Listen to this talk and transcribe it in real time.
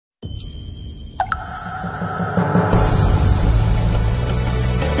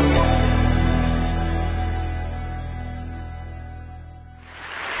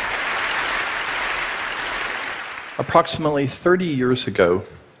Approximately 30 years ago,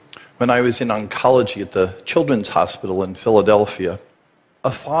 when I was in oncology at the Children's Hospital in Philadelphia,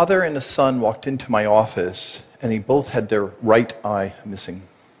 a father and a son walked into my office, and they both had their right eye missing.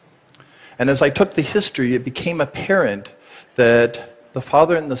 And as I took the history, it became apparent that the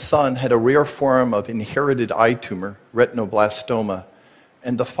father and the son had a rare form of inherited eye tumor, retinoblastoma,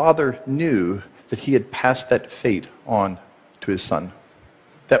 and the father knew that he had passed that fate on to his son.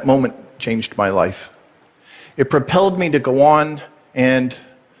 That moment changed my life. It propelled me to go on and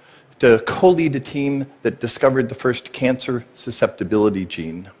to co-lead a team that discovered the first cancer susceptibility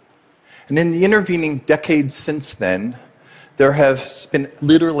gene. And in the intervening decades since then, there has been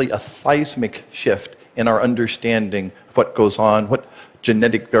literally a seismic shift in our understanding of what goes on, what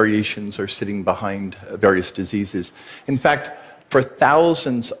genetic variations are sitting behind various diseases. In fact, for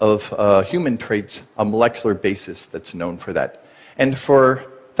thousands of human traits, a molecular basis that's known for that. And for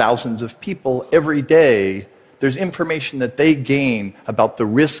thousands of people, every day, there's information that they gain about the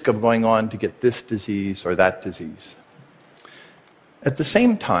risk of going on to get this disease or that disease. At the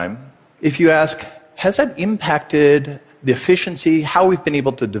same time, if you ask, has that impacted the efficiency, how we've been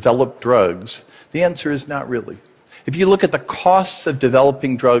able to develop drugs, the answer is not really. If you look at the costs of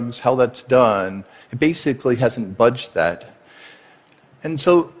developing drugs, how that's done, it basically hasn't budged that. And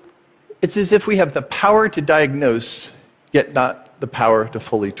so it's as if we have the power to diagnose, yet not the power to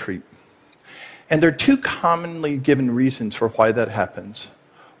fully treat. And there are two commonly given reasons for why that happens.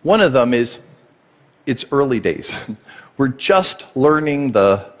 One of them is it's early days. We're just learning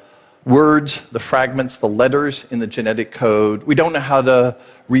the words, the fragments, the letters in the genetic code. We don't know how to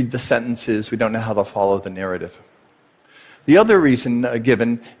read the sentences. We don't know how to follow the narrative. The other reason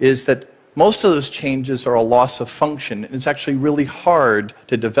given is that most of those changes are a loss of function, and it's actually really hard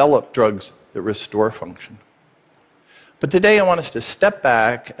to develop drugs that restore function. But today I want us to step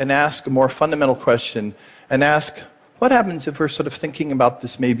back and ask a more fundamental question and ask, what happens if we're sort of thinking about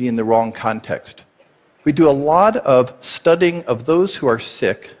this maybe in the wrong context? We do a lot of studying of those who are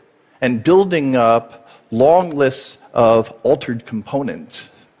sick and building up long lists of altered components.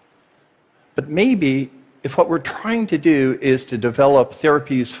 But maybe if what we're trying to do is to develop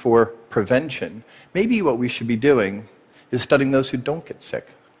therapies for prevention, maybe what we should be doing is studying those who don't get sick.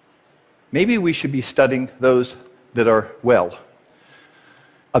 Maybe we should be studying those that are well.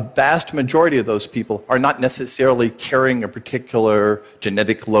 A vast majority of those people are not necessarily carrying a particular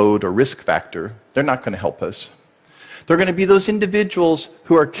genetic load or risk factor. They're not going to help us. They're going to be those individuals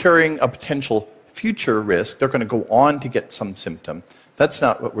who are carrying a potential future risk. They're going to go on to get some symptom. That's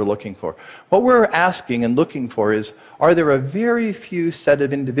not what we're looking for. What we're asking and looking for is, are there a very few set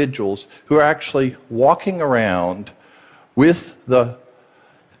of individuals who are actually walking around with the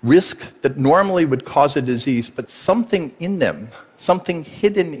risk that normally would cause a disease, but something in them, something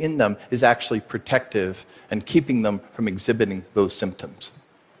hidden in them, is actually protective and keeping them from exhibiting those symptoms.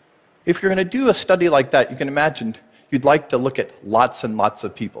 If you're going to do a study like that, you can imagine you'd like to look at lots and lots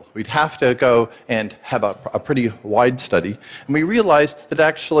of people. We'd have to go and have a pretty wide study. And we realized that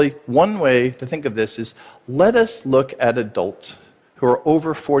actually one way to think of this is, let us look at adults who are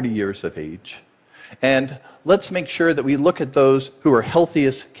over 40 years of age. And let's make sure that we look at those who are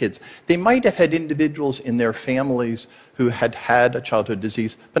healthiest kids. They might have had individuals in their families who had had a childhood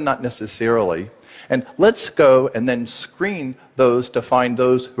disease, but not necessarily. And let's go and then screen those to find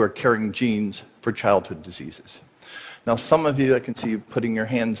those who are carrying genes for childhood diseases. Now, some of you, I can see you putting your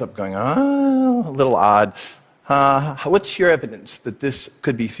hands up going, a little odd. What's your evidence that this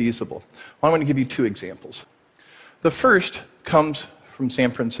could be feasible? Well, I'm going to give you two examples. The first comes from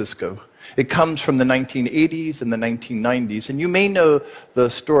San Francisco. It comes from the 1980s and the 1990s, and you may know the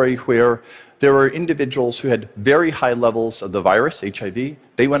story where there were individuals who had very high levels of the virus, HIV.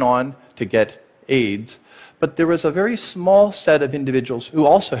 They went on to get AIDS, but there was a very small set of individuals who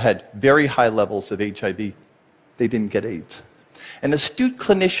also had very high levels of HIV. They didn't get AIDS. And astute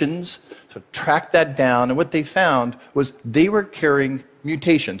clinicians tracked that down, and what they found was they were carrying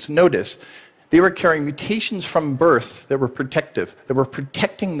mutations. Notice, they were carrying mutations from birth that were protective, that were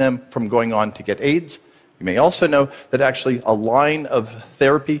protecting them from going on to get AIDS. You may also know that actually a line of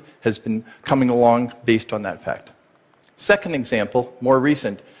therapy has been coming along based on that fact. Second example, more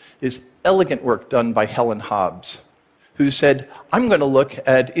recent, is elegant work done by Helen Hobbs, who said, I'm going to look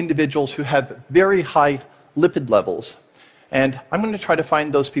at individuals who have very high lipid levels, and I'm going to try to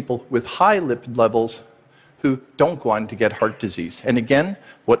find those people with high lipid levels who don't go on to get heart disease. And again,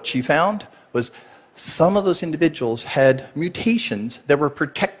 what she found was some of those individuals had mutations that were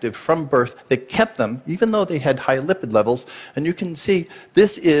protective from birth that kept them, even though they had high lipid levels. And you can see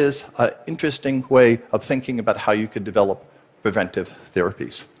this is an interesting way of thinking about how you could develop preventive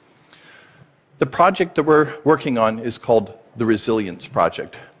therapies. The project that we're working on is called the Resilience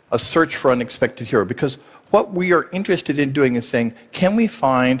Project, a search for unexpected hero, because what we are interested in doing is saying, can we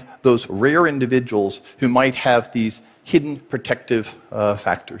find those rare individuals who might have these hidden protective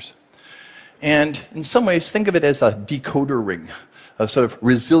factors? And in some ways, think of it as a decoder ring, a sort of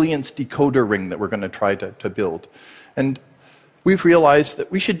resilience decoder ring that we're going to try to build. And we've realized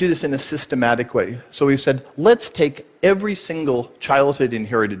that we should do this in a systematic way. So we've said, let's take every single childhood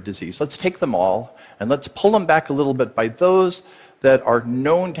inherited disease, let's take them all, and let's pull them back a little bit by those that are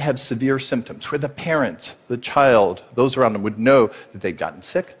known to have severe symptoms, where the parents, the child, those around them would know that they've gotten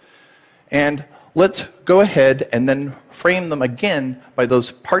sick. And let's go ahead and then frame them again by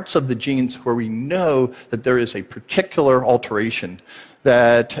those parts of the genes where we know that there is a particular alteration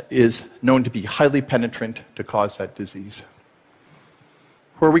that is known to be highly penetrant to cause that disease.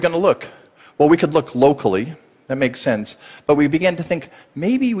 Where are we going to look? Well, we could look locally. That makes sense. But we began to think,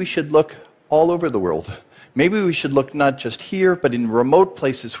 maybe we should look all over the world. Maybe we should look not just here, but in remote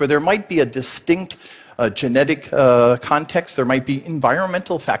places where there might be a distinct genetic context. There might be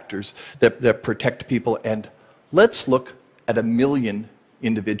environmental factors that protect people. And let's look at 1 million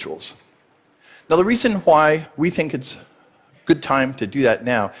individuals. Now, the reason why we think it's a good time to do that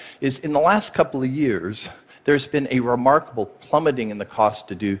now is in the last couple of years, there's been a remarkable plummeting in the cost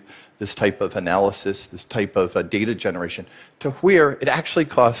to do this type of analysis, this type of data generation, to where it actually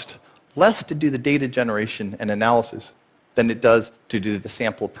costs less to do the data generation and analysis than it does to do the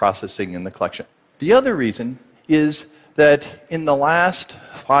sample processing and the collection. The other reason is that in the last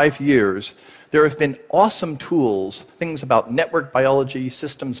 5 years, there have been awesome tools, things about network biology,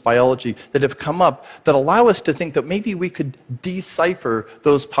 systems biology, that have come up that allow us to think that maybe we could decipher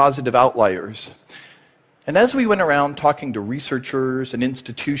those positive outliers. And as we went around talking to researchers and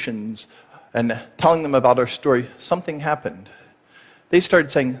institutions and telling them about our story, something happened. They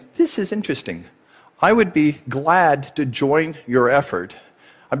started saying, this is interesting. I would be glad to join your effort.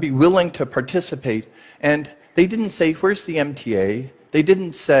 I'd be willing to participate. And they didn't say, where's the MTA? They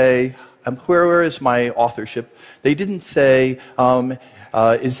didn't say, where is my authorship? They didn't say,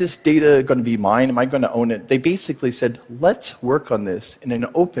 is this data going to be mine? Am I going to own it? They basically said, let's work on this in an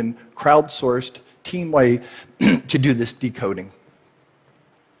open, crowdsourced, team way to do this decoding.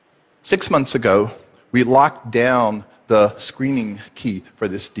 6 months ago, we locked down the screening key for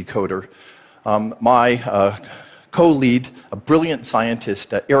this decoder. My co-lead, a brilliant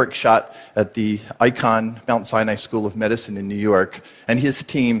scientist, Eric Schott at the Icahn Mount Sinai School of Medicine in New York, and his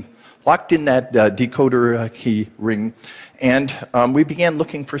team locked in that decoder key ring, and we began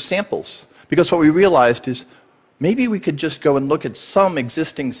looking for samples. Because what we realized is maybe we could just go and look at some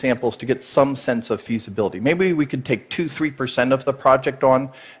existing samples to get some sense of feasibility. Maybe we could take 2-3% of the project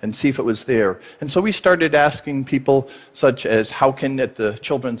on and see if it was there. And so we started asking people such as Hauken at the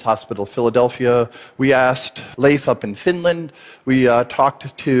Children's Hospital of Philadelphia. We asked Leif up in Finland. We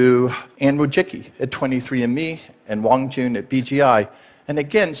talked to Anne Wojcicki at 23andMe and Wang Jun at BGI. And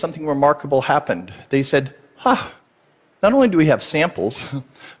again, something remarkable happened. They said, not only do we have samples,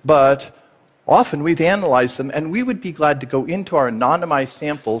 but often we've analyzed them, and we would be glad to go into our anonymized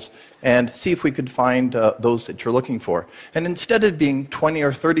samples and see if we could find those that you're looking for. And instead of being 20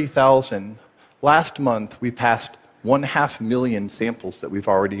 or 30,000, last month we passed 500,000 samples that we've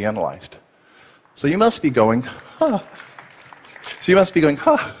already analyzed. So you must be going,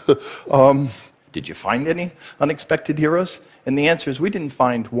 did you find any unexpected heroes? And the answer is we didn't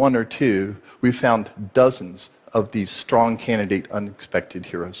find 1 or 2. We found dozens of these strong candidate unexpected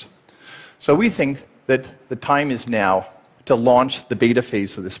heroes. So we think that the time is now to launch the beta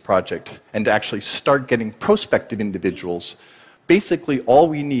phase of this project and to actually start getting prospective individuals. Basically, all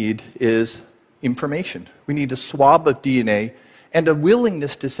we need is information. We need a swab of DNA and a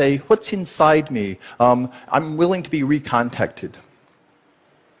willingness to say, what's inside me? I'm willing to be recontacted.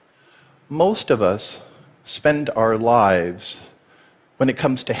 Most of us spend our lives, when it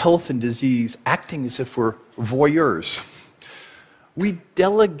comes to health and disease, acting as if we're voyeurs. We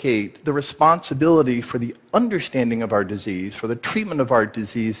delegate the responsibility for the understanding of our disease, for the treatment of our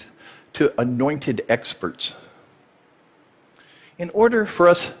disease, to anointed experts. In order for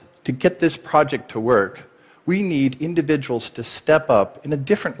us to get this project to work, we need individuals to step up in a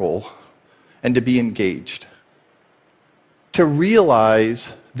different role and to be engaged. To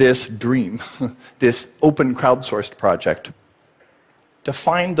realize this dream, this open crowdsourced project, to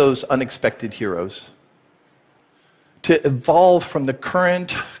find those unexpected heroes, to evolve from the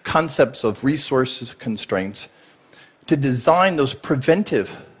current concepts of resources constraints, to design those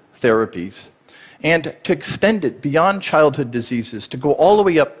preventive therapies, and to extend it beyond childhood diseases, to go all the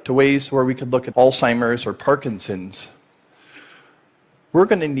way up to ways where we could look at Alzheimer's or Parkinson's. We're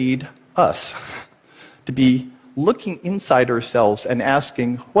going to need us. to be looking inside ourselves and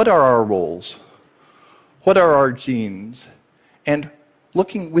asking, what are our roles? What are our genes? And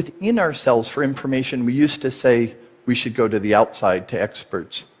looking within ourselves for information. We used to say we should go to the outside, to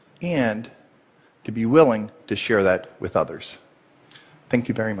experts, and to be willing to share that with others. Thank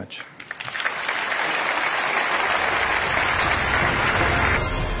you very much.